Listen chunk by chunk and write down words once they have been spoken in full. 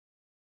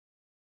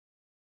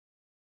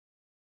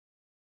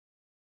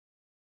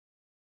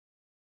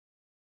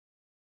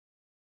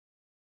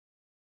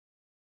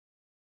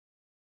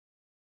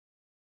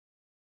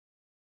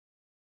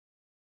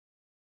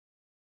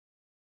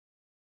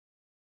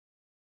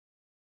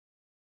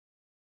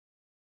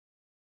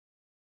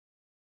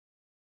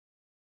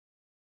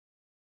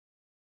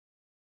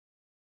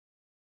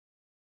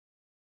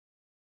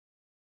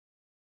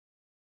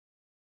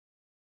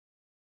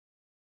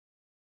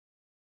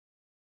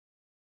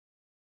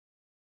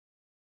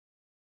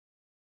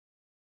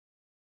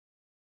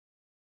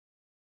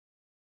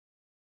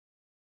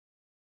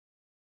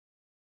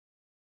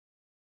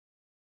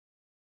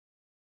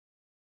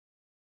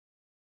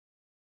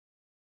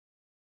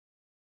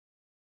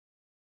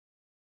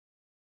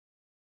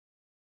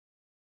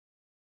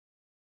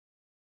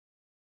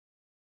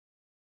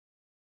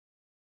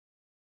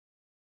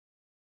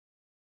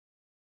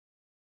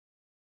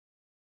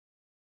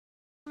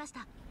まし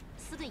た。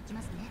すぐ行き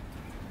ますね。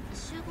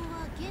集合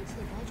は現地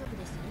で大丈夫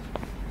です。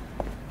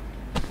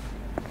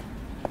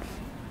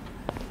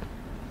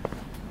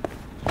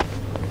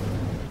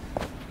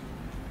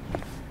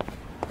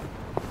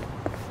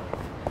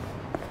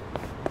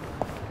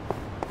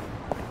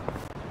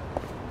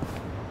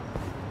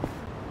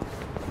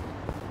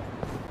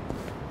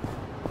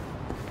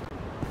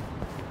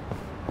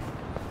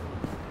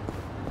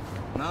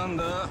なん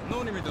だ、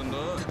何見てんだ。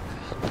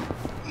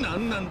な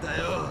んなんだ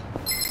よ。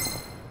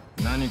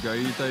何か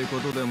言いたいこ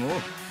とでも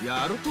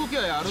やるとき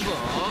はやるぞ。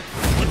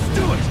Let's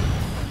do it.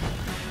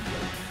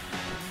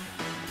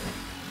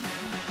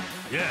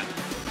 Yeah.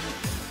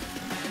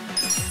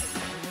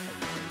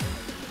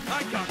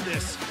 I got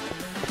this.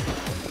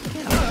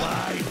 Get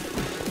alive.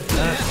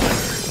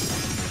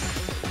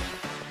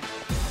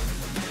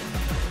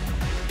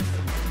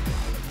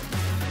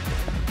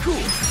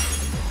 Cool.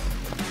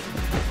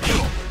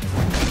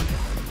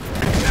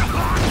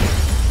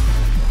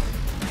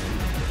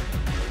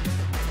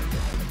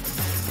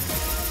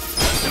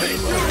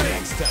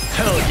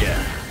 Hell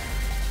yeah!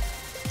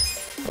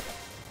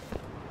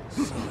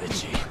 So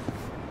itchy.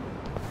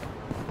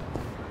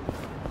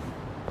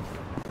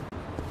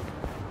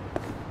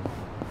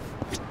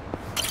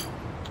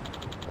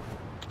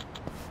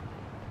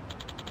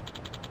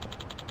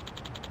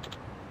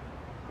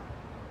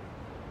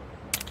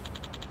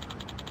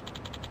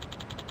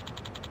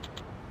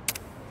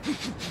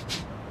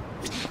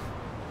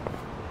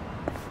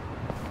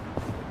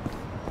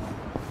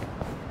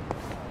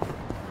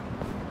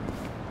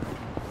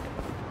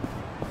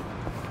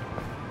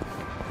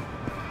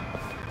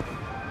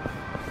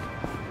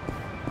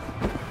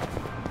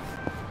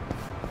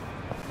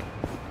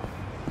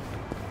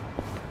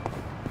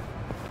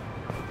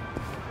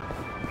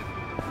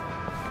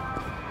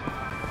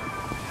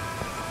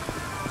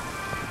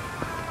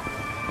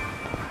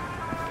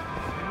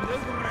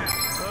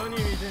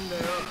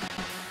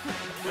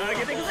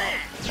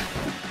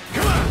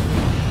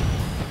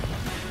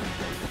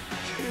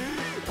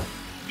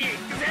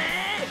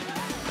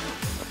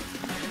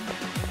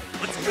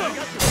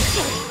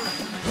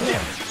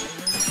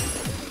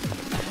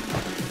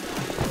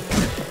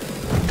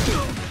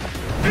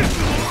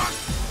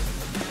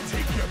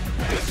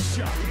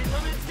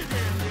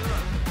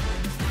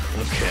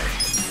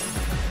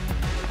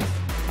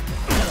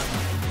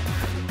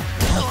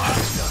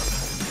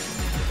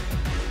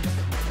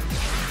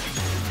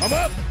 I'm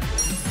up!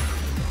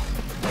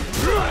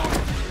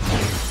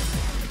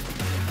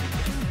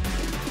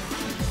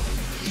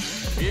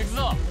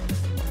 Yakuza!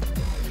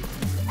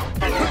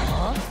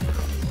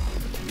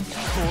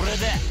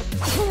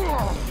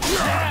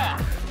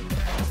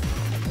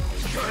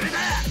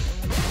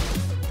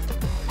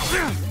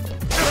 Huh?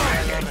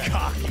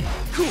 Cocky.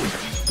 Cool.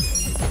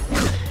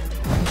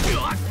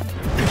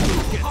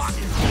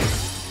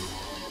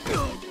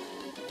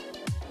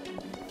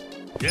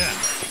 Yeah.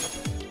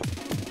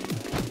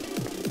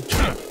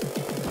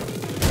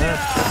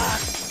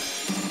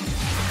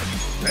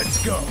 Let's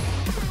go.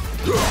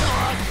 You're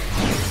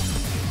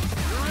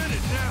in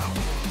it now.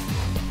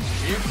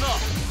 Here's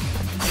up.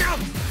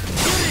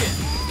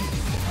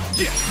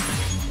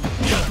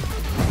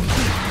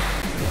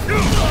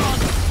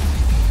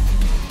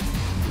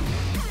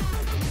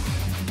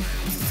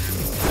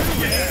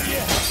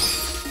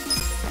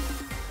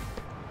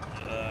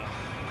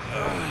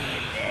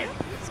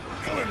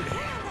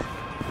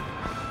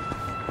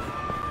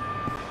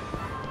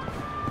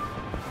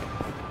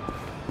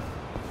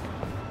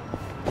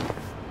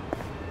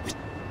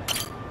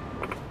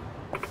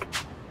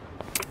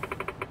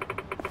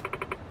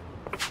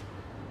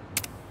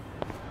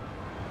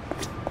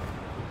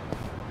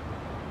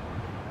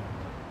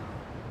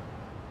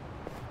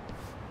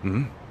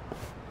 Hmm?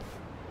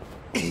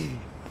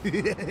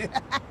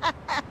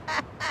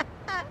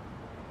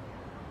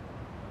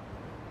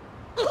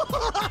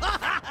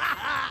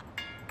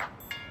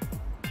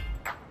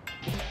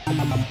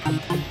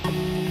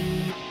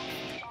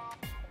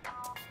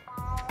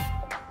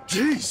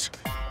 Jeez!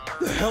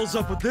 The hell's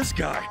up with this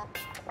guy?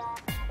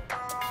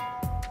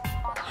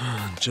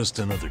 Just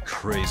another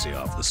crazy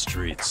off the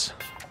streets.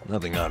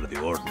 Nothing out of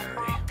the ordinary.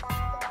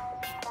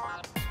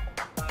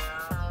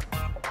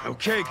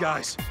 Okay,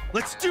 guys,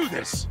 let's do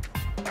this!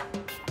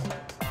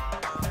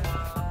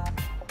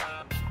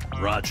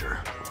 Roger.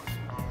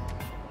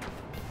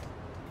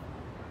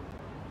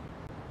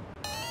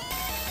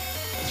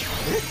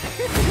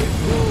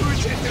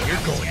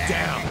 You're going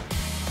down!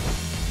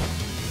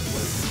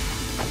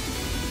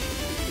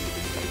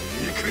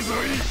 Yakuza!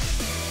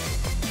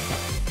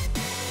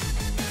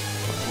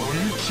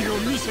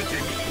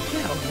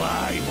 Get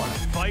alive, you wanna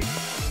fight?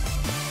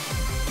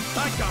 I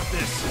got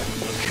this!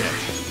 Okay.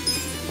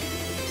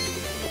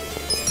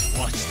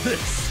 Watch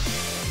this!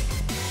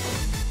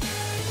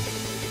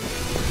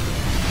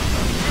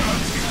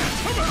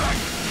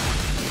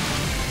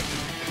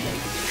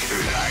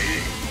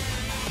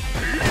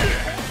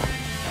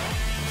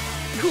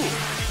 Cool!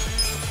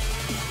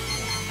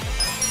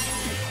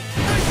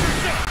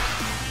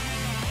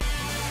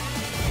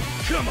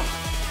 Come on,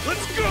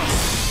 let's go!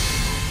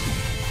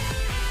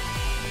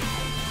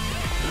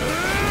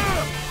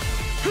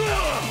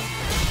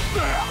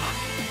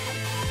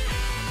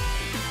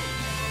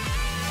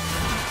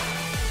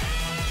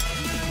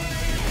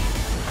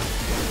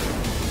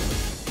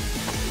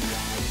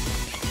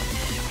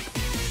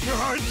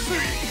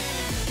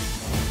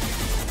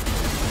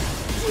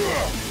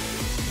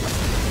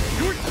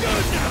 You're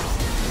done now!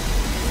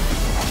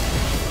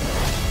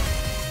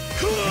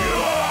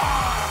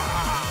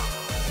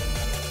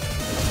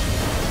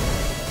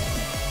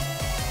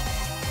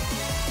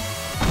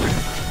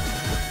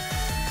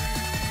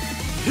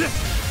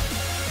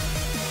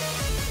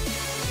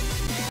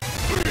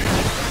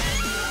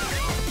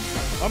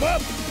 I'm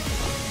up!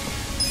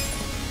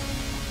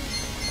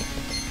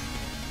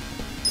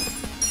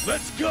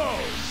 Let's go!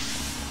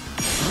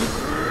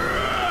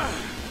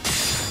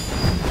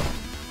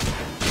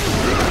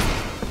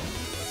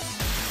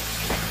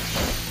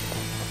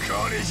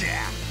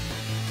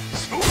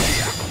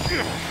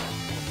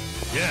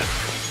 Yeah.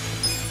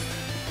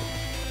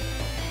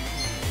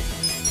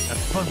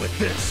 Have fun with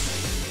this.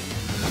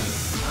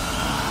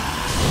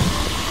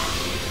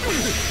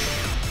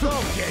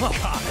 Don't get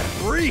caught and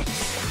reach!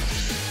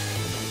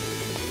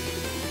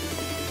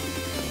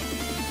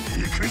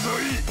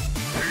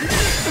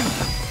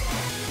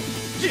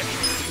 Yeah.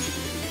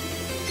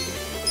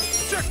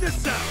 Check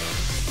this out!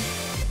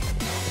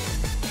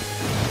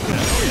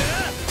 Oh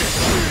yeah!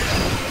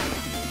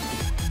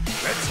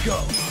 Let's go!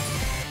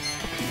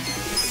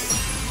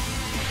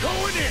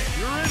 Going in!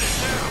 You're in it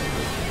now!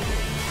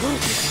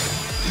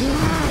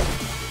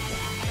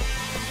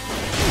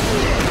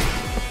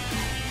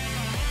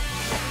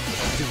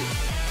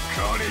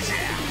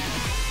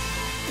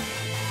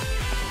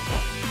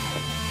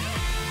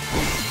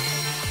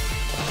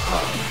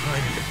 I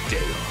need a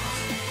day off.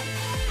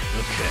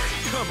 Okay,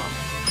 come on.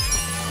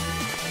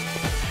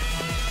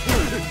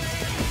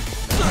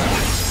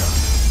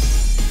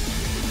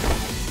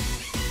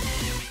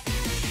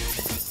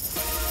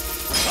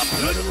 Up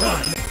to the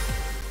line!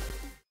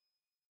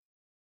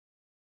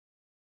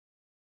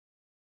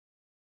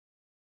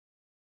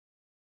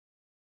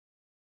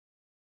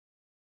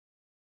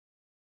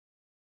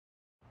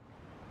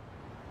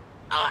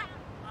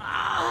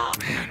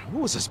 Man,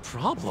 what was his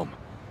problem?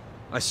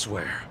 I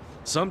swear,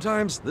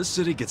 sometimes this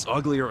city gets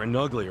uglier and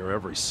uglier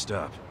every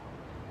step.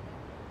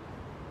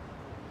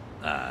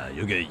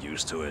 You'll get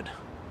used to it.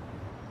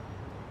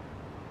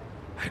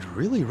 I'd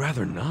really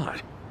rather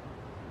not.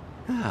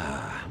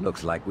 Ah,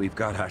 looks like we've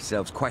got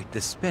ourselves quite the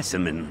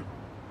specimen.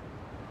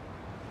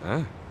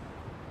 Huh?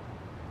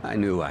 I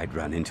knew I'd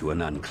run into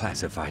an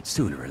unclassified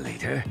sooner or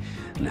later.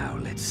 Now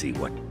let's see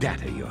what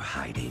data you're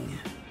hiding.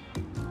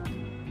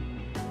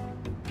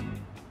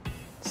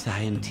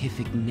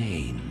 Scientific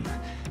name.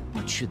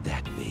 What should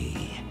that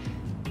be?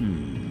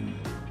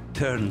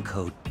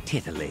 Turncoat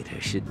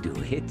Titillator should do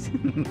it.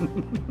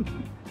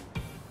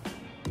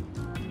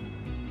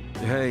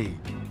 Hey,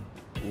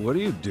 what are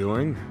you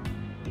doing?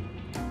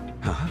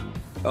 Huh?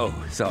 Oh,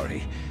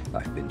 sorry.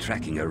 I've been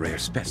tracking a rare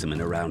specimen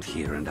around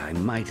here, and I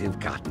might have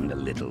gotten a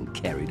little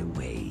carried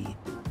away.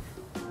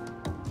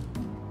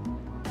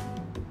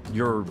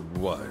 You're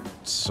what,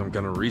 some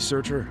kind of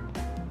researcher?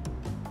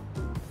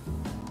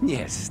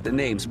 Yes, the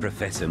name's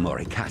Professor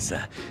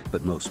Morikasa,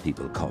 but most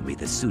people call me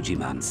the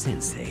Sujimon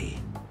Sensei.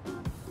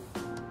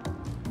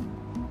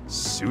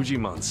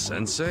 Sujimon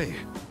Sensei?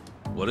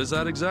 What is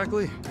that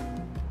exactly?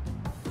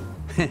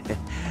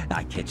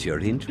 I catch your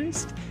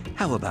interest?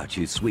 How about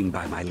you swing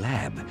by my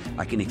lab?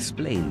 I can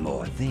explain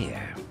more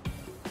there.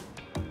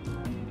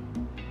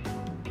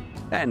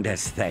 And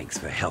as thanks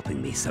for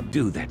helping me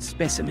subdue that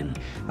specimen,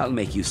 I'll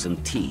make you some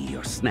tea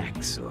or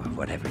snacks or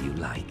whatever you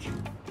like.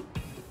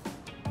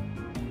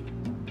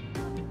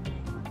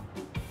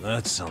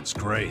 That sounds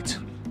great.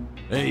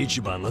 Hey,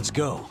 Ichiban, let's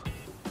go.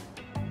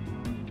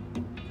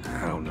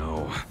 I don't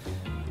know.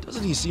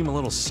 Doesn't he seem a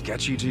little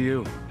sketchy to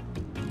you?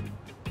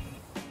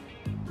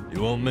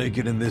 You won't make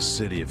it in this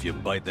city if you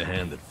bite the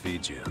hand that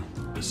feeds you.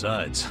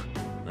 Besides,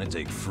 I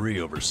take free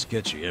over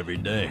sketchy every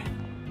day.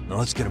 Now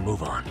let's get a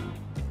move on.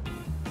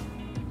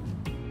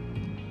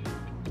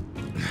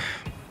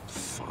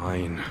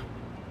 Fine.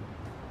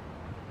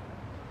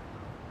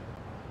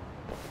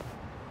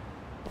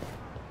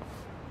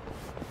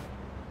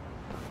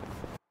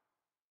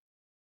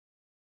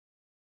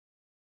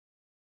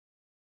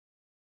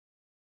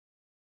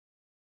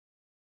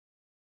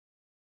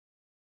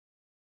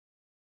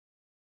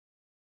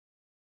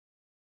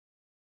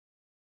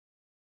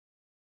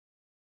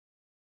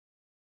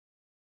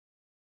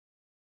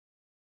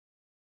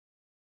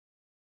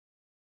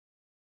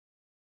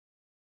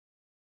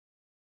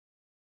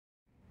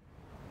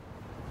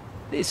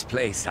 This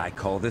place I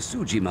call the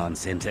Sujimon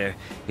Center.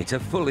 It's a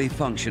fully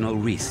functional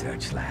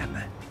research lab.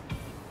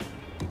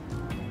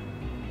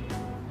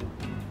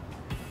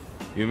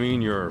 You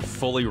mean your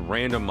fully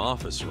random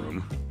office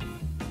room?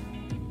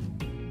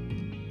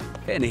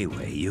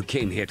 Anyway, you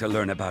came here to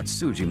learn about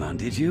Sujimon,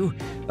 did you?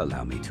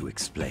 Allow me to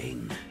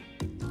explain.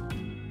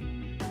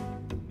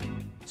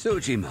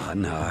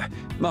 Sujimon are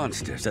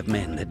monsters of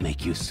men that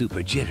make you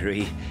super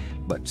jittery.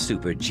 But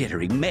super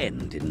jittery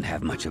men didn't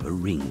have much of a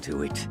ring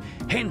to it.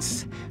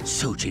 Hence,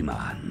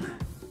 Sujimon.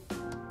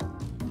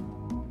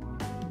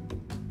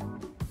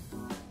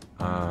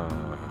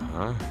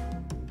 Uh-huh.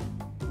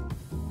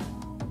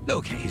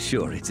 Okay,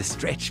 sure, it's a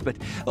stretch, but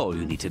all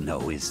you need to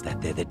know is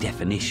that they're the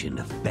definition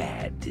of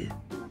bad.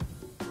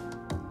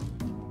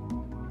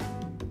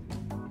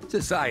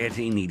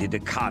 Society needed a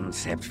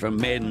concept for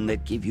men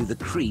that give you the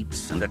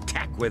creeps and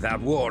attack without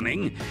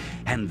warning,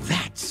 and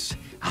that's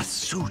a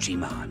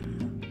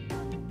Sujimon.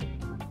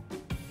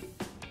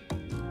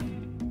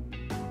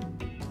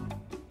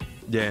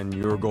 And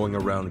you're going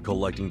around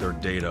collecting their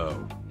data.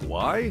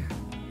 Why?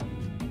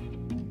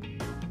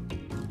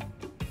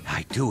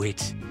 I do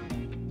it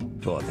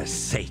for the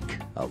sake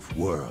of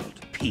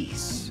world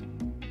peace.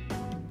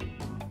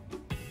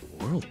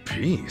 World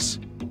peace?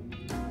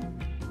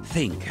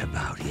 Think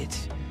about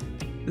it.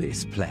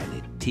 This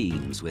planet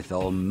teems with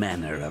all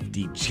manner of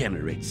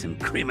degenerates and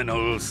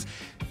criminals.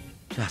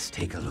 Just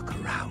take a look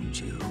around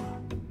you.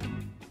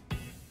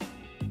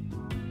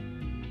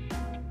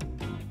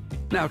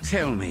 Now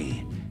tell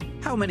me,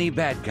 how many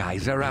bad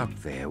guys are out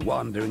there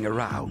wandering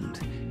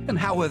around? And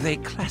how are they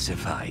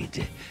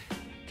classified?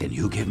 Can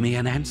you give me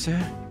an answer?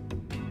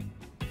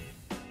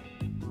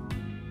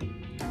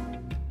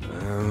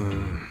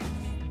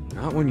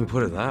 Not when you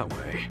put it that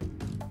way.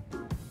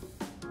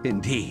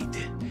 Indeed.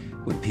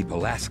 When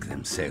people ask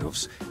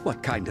themselves,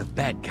 what kind of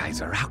bad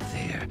guys are out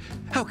there?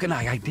 How can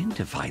I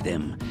identify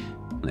them?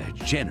 They're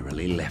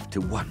generally left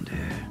to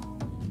wonder.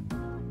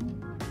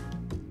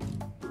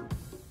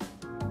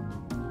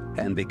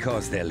 And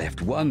because they're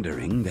left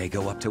wondering, they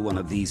go up to one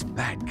of these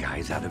bad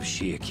guys out of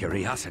sheer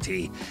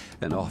curiosity,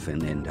 and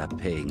often end up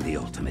paying the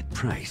ultimate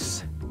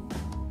price.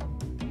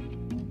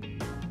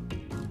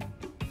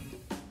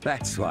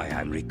 That's why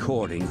I'm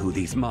recording who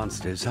these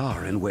monsters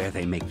are and where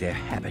they make their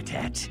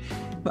habitat.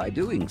 By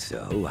doing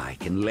so, I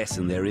can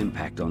lessen their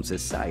impact on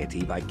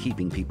society by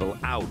keeping people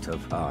out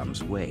of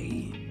harm's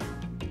way.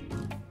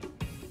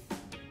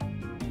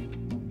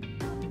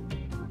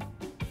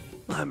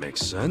 That makes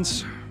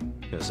sense.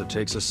 Guess it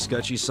takes a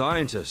sketchy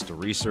scientist to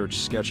research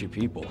sketchy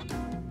people.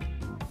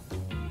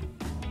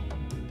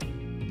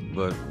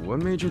 But what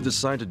made you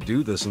decide to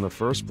do this in the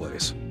first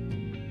place?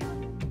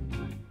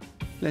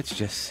 Let's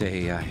just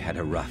say I had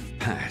a rough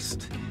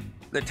past.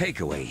 The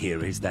takeaway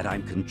here is that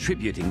I'm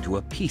contributing to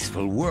a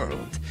peaceful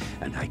world,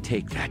 and I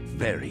take that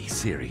very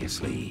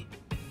seriously.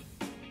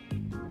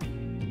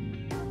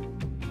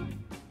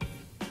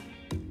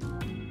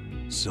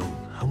 So,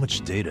 how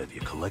much data have you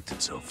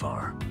collected so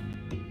far?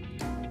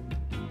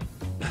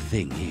 The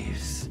thing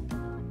is,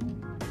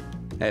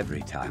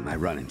 every time I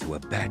run into a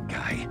bad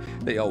guy,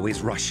 they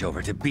always rush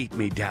over to beat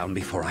me down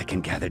before I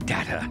can gather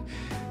data.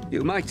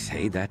 You might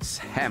say that's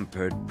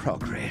hampered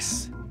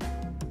progress.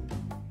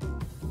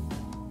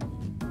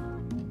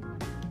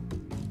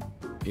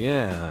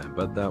 Yeah, I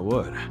bet that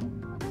would.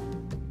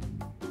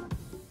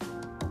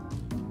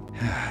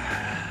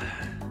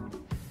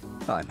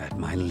 I'm at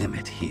my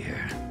limit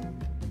here.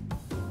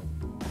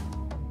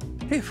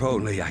 If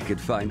only I could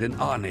find an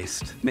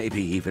honest,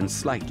 maybe even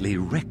slightly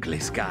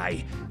reckless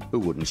guy who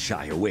wouldn't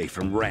shy away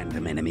from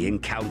random enemy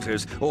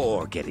encounters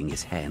or getting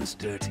his hands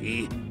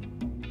dirty.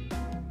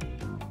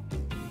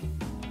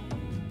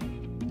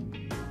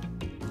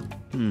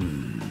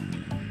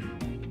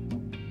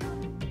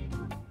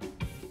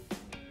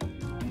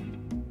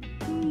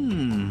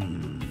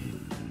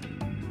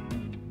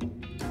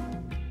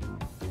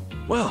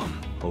 Well,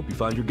 hope you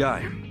find your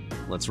guy.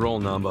 Let's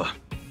roll, Namba.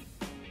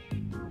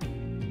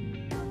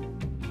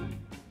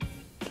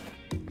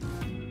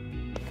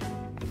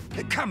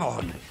 Come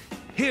on,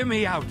 hear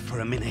me out for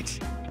a minute.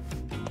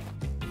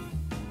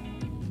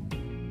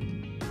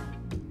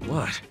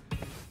 What?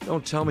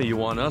 Don't tell me you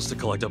want us to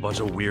collect a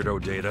bunch of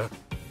weirdo data.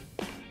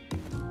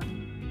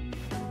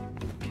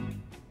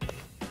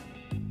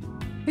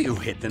 You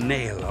hit the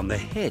nail on the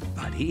head,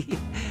 buddy.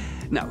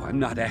 Now, I'm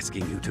not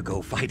asking you to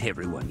go fight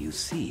everyone you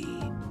see.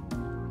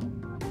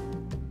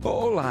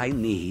 All I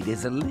need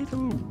is a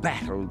little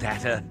battle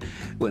data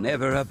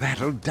whenever a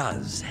battle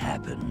does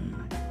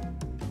happen.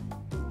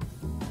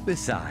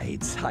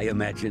 Besides, I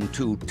imagine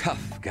two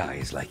tough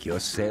guys like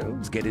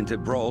yourselves get into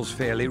brawls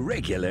fairly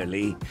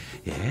regularly,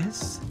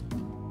 yes?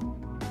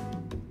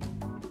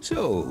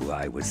 So,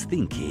 I was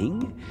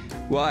thinking,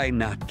 why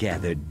not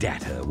gather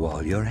data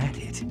while you're at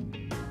it?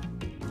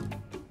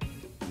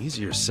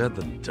 Easier said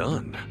than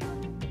done.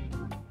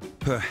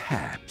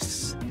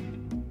 Perhaps.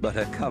 But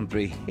a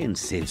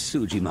comprehensive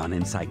Sujimon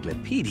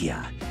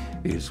encyclopedia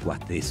is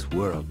what this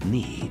world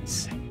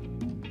needs.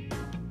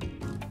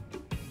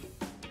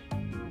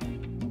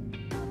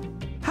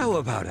 How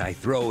about I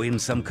throw in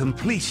some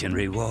completion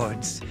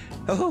rewards?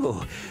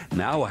 Oh,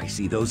 now I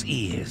see those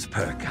ears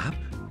perk up.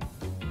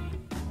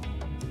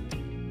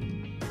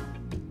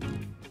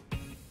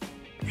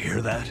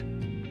 Hear that?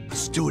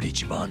 Let's do it,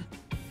 Ichiban.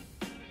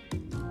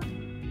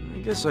 I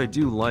guess I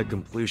do like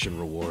completion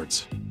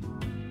rewards.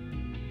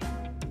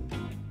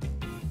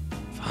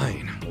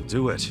 Fine, we'll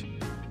do it.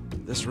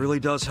 This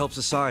really does help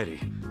society.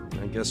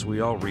 I guess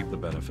we all reap the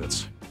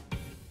benefits.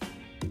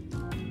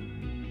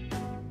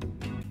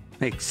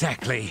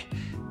 Exactly.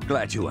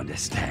 Glad you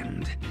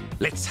understand.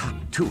 Let's hop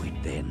to it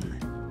then.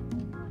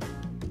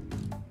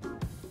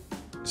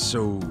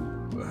 So,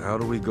 how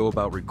do we go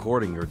about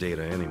recording your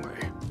data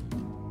anyway?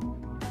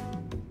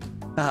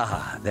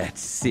 Ah,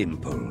 that's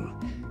simple.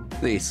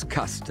 This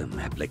custom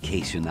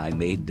application I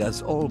made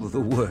does all the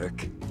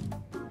work.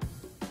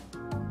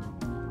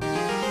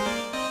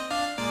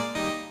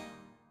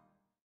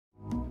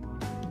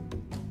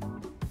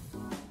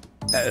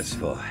 As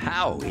for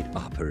how it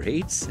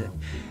operates,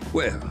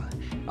 well,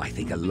 I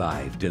think a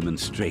live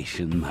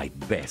demonstration might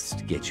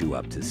best get you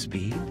up to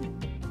speed.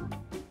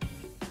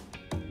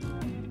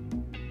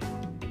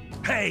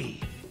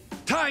 Hey!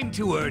 Time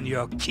to earn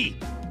your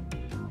keep!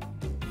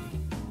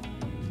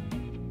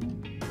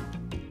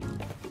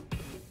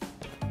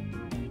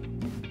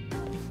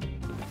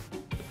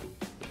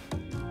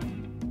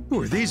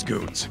 Who are these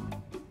goons?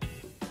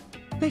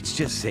 Let's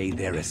just say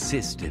they're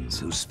assistants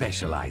who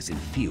specialize in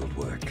field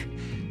work.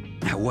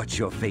 Now, what's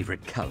your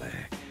favorite color?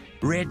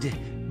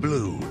 Red,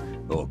 blue,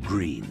 or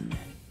green?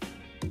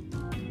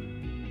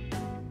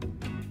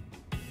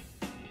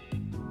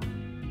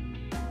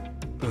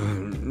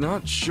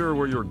 Not sure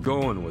where you're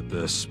going with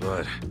this,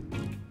 but...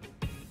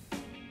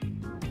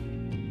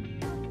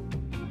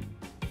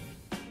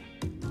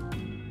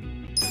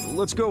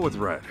 let's go with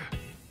red.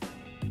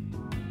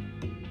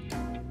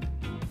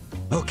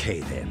 Okay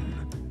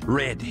then,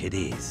 red it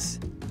is.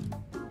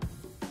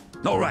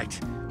 All right,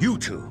 you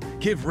two,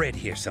 give Red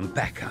here some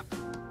backup.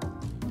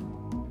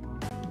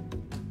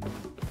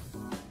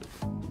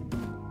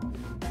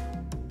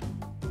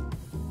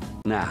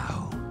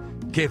 Now,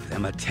 give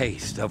them a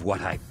taste of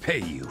what I pay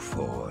you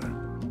for.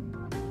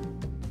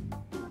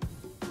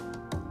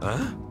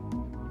 Huh?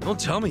 Don't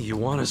tell me you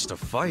want us to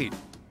fight.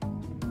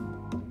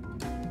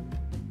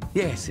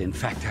 Yes, in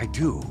fact I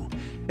do.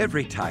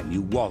 Every time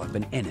you wallop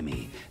an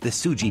enemy, the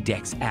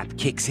Sujidex app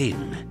kicks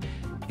in.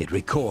 It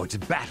records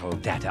battle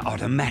data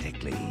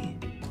automatically.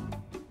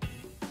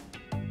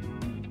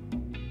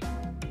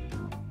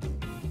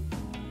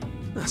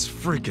 That's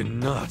freaking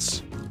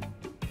nuts.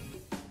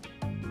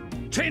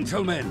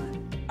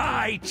 Gentlemen,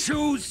 I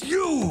choose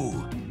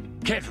you!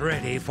 Get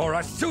ready for a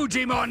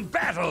Sujimon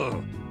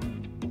battle!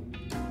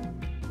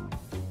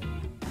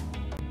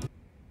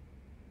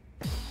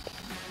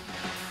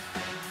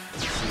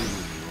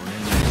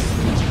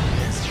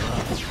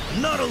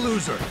 Not a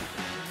loser!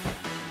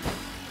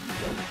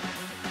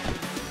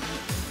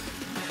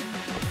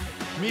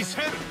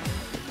 Miseru!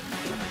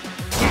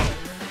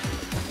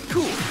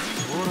 Cool!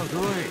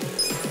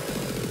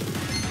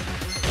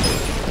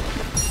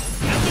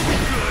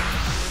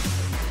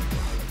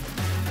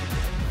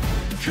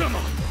 Come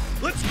on,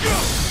 let's go!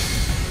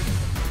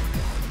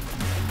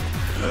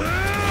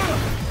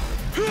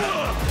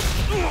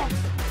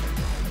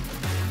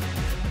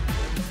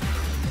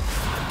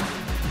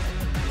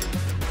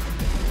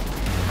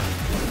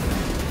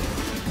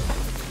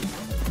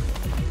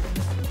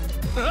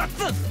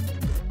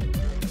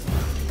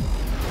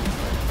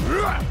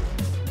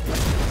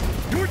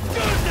 You're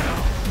done now!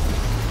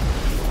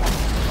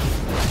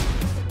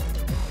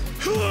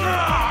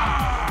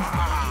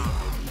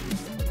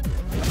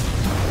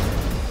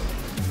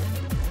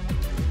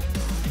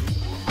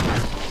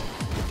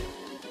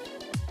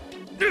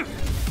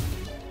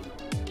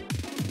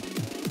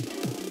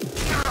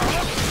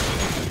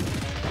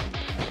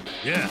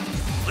 Yeah,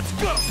 let's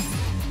go!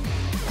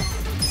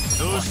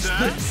 Who's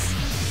that?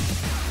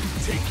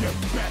 Take your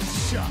best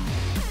shot.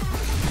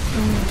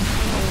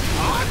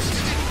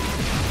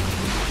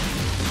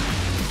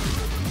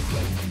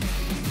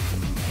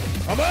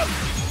 I'm up!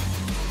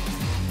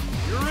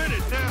 You're in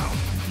it now!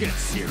 Get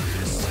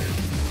serious.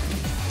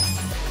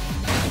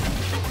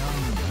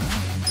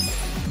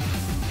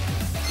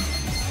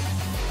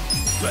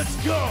 Let's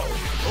go!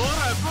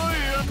 Alright,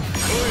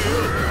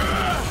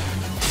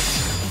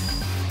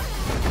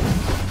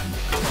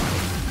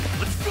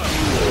 let's go!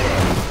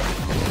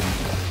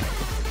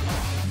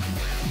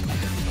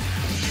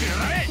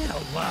 Get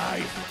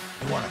alive!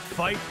 You wanna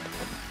fight?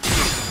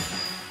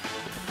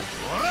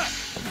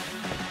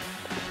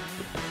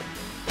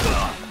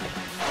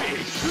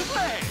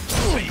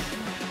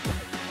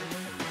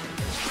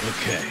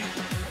 Okay.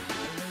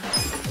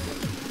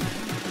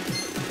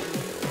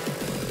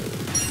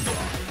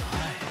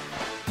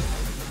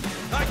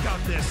 I got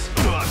this!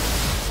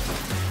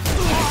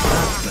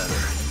 That's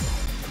better.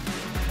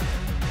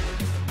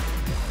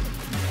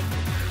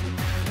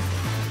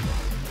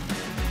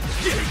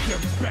 Take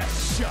your best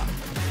shot!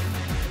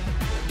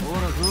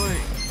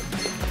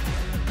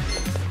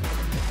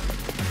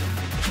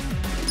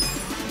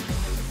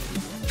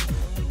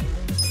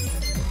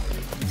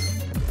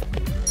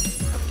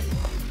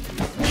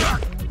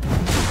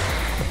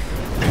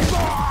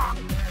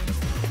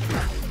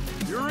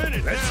 You're in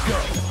it. Let's now. go.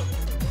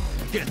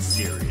 Get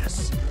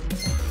serious.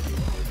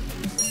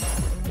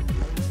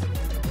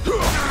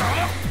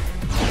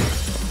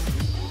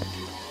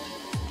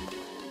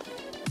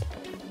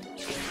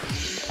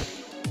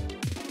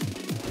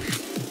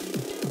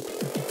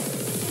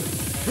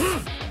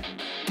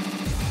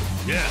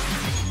 Yeah.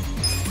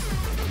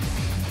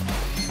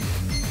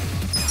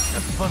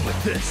 Have fun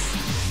with this.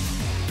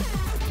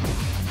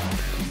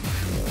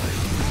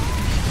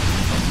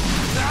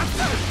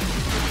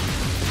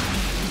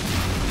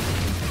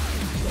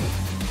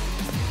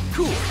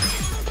 Cool.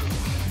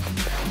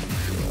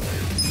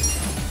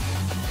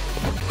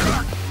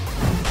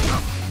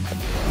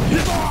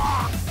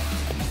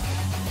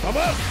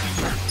 Come up!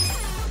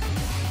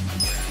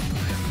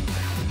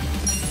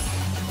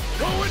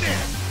 Going in!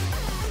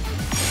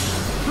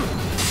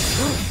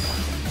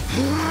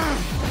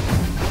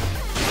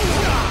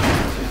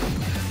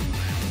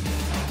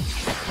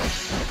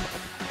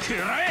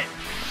 Right.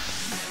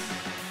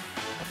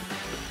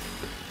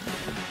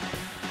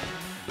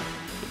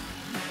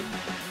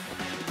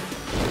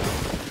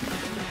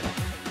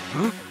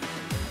 Huh?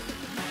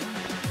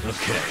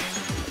 Okay.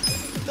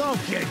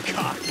 Don't get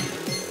cocky.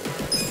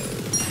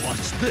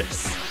 Watch this.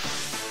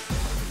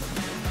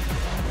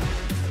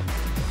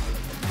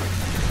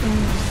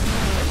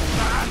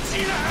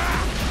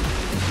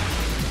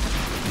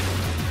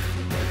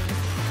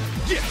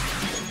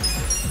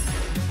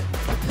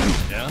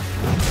 Yeah?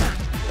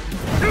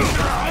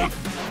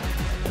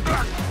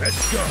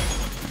 Let's go.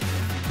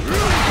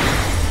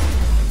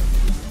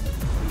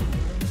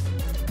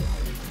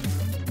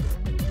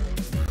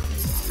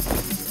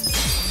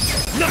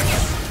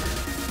 Nice.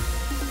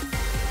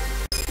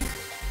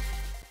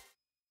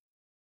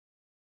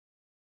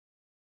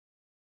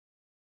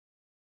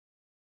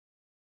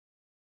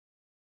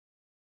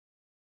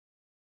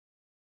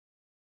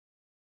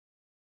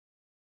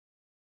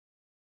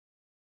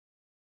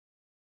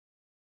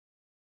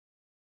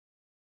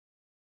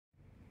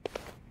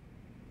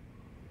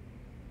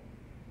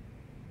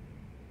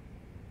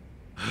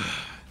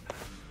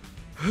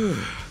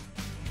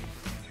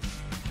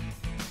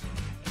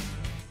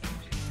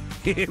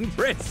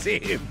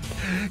 Impressive.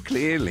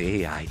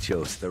 Clearly, I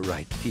chose the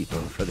right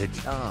people for the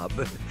job.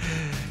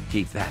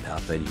 Keep that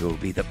up and you'll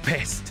be the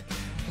best,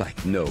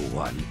 like no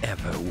one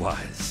ever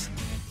was.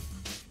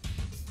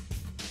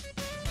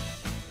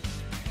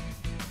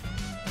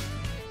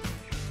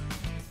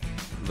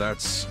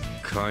 That's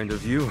kind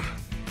of you.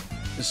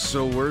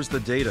 So where's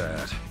the data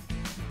at?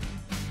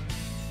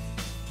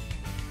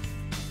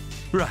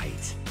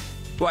 Right.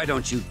 Why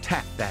don't you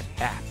tap that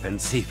app and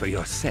see for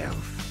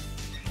yourself?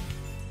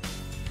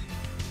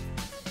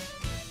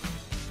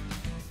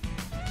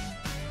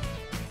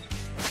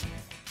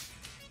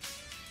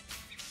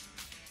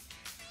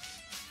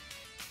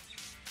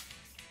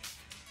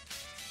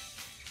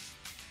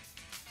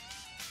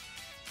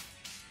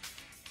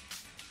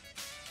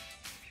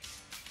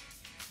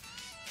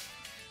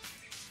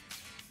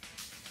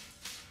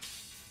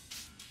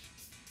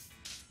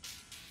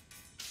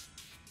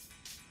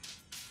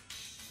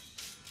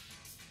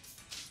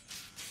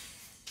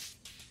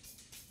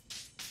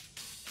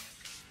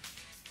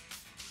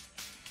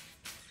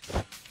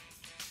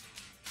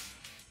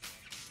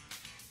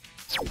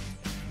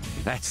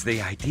 That's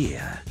the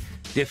idea.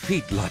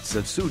 Defeat lots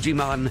of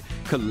Sujimon,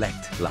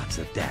 collect lots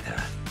of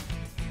data.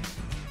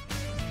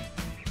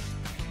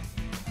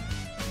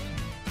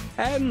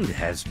 And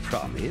as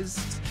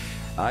promised,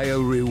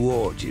 I'll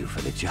reward you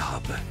for the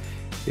job.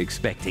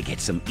 Expect to get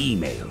some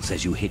emails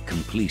as you hit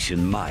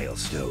completion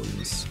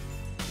milestones.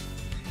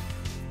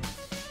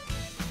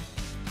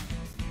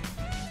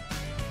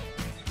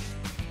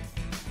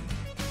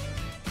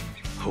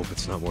 Hope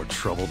it's not more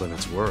trouble than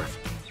it's worth.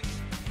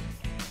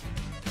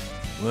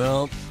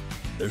 Well,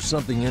 there's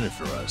something in it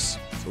for us,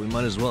 so we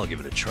might as well give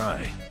it a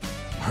try.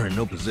 We're in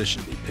no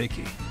position to be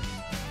picky.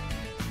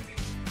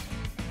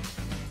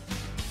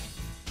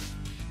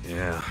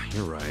 Yeah,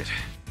 you're right.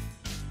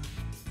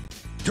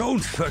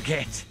 Don't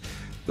forget,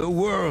 the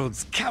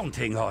world's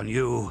counting on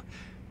you.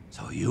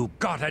 So you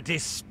gotta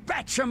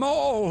dispatch 'em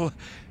all.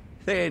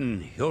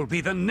 Then you'll be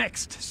the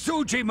next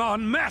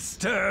Sujimon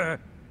master.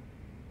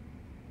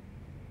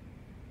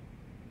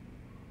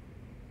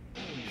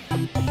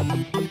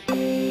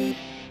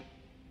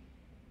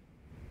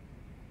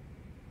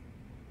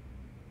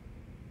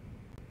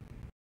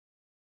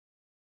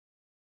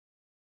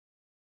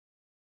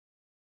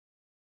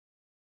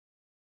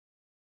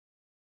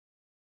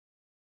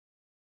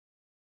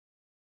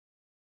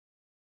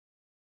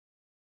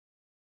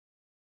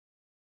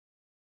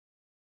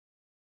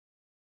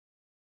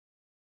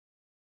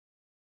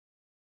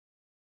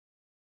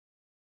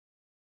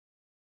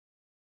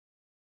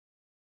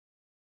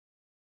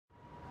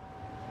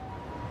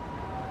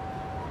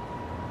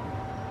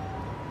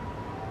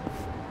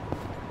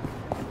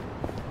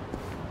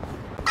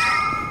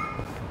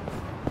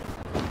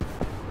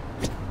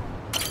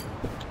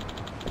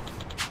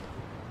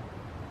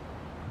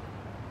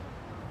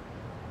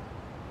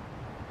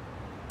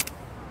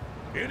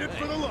 In it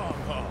for the long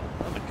haul.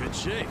 I'm in good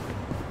shape.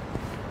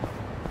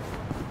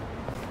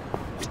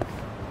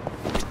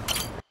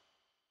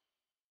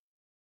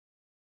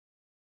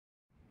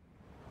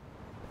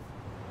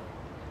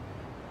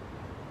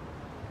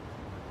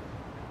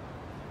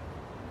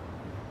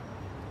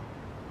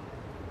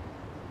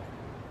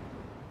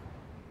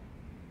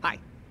 Hi,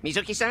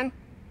 Mizuki-san?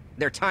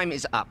 Their time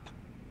is up.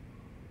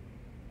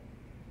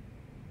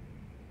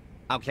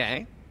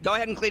 Okay, go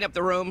ahead and clean up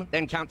the room,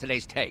 then count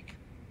today's take.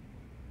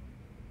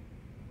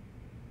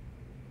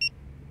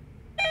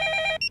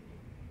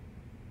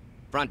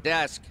 Front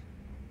desk.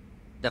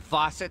 The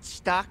faucet's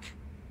stuck?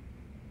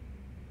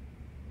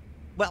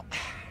 Well,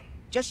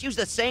 just use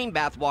the same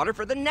bath water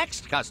for the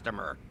next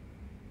customer.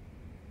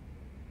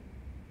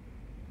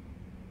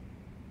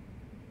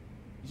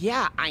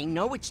 Yeah, I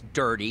know it's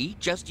dirty.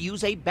 Just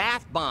use a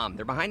bath bomb.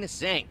 They're behind the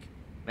sink.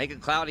 Make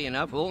it cloudy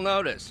enough, we'll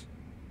notice.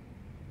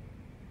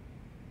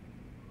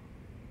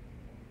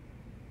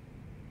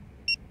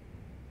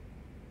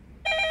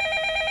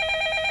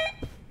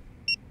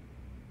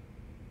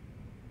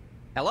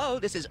 Hello,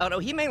 this is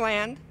Otohime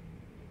Land.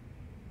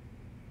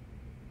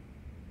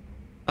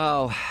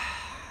 Oh,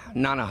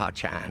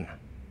 Nanaha-chan.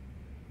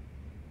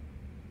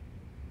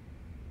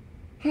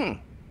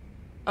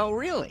 Oh,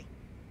 really?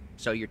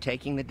 So you're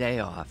taking the day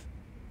off.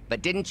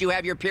 But didn't you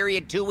have your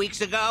period 2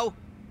 weeks ago?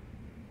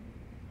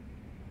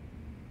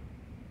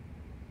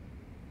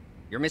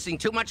 You're missing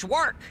too much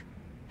work.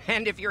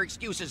 And if your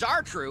excuses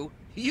are true,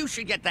 you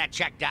should get that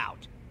checked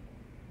out.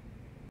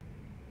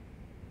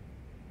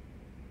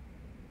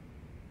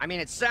 I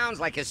mean, it sounds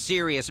like a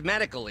serious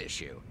medical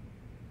issue.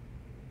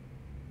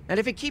 And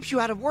if it keeps you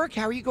out of work,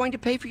 how are you going to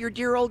pay for your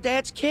dear old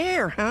dad's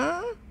care,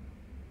 huh?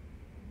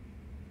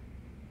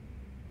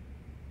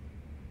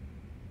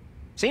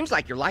 Seems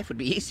like your life would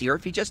be easier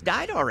if he just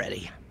died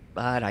already.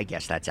 But I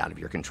guess that's out of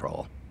your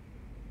control.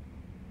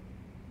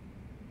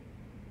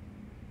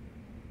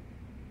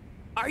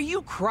 Are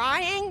you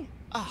crying?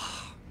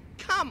 Oh,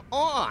 come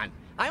on.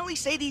 I only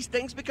say these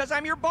things because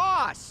I'm your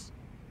boss.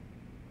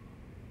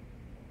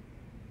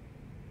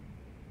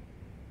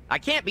 I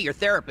can't be your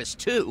therapist,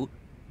 too.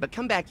 But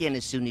come back in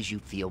as soon as you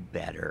feel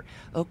better.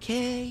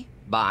 Okay?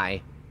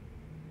 Bye.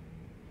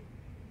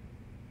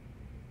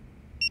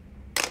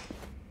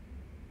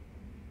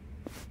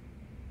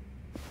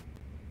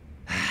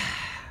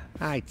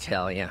 I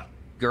tell you,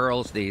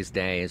 girls these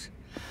days.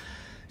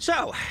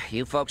 So,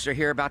 you folks are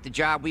here about the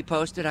job we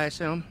posted, I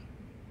assume?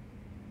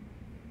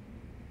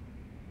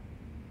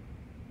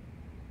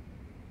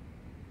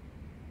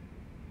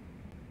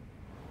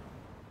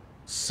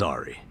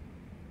 Sorry.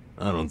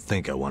 I don't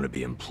think I want to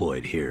be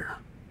employed here.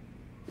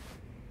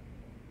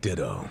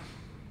 Ditto.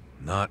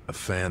 Not a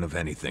fan of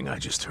anything I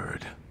just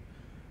heard.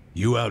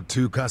 You out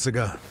too,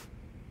 Kasuga?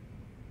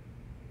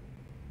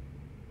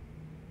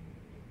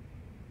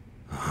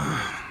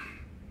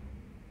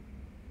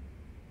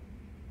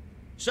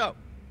 So,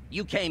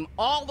 you came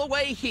all the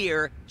way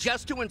here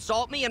just to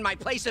insult me in my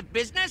place of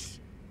business?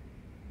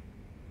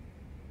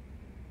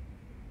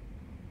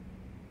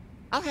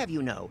 I'll have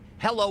you know,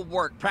 Hello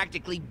Work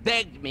practically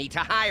begged me to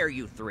hire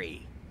you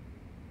three.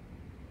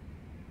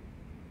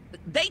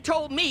 They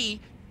told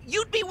me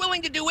you'd be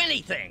willing to do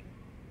anything.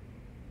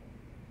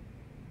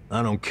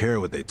 I don't care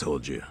what they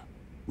told you.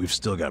 We've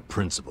still got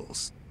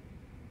principles.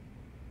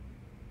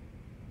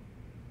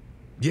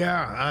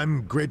 Yeah,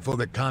 I'm grateful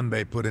that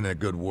Kanbei put in a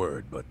good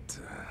word, but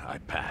I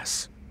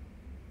pass.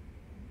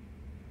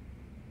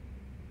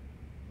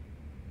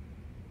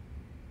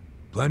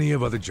 Plenty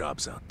of other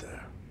jobs out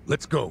there.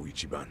 Let's go,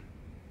 Ichiban.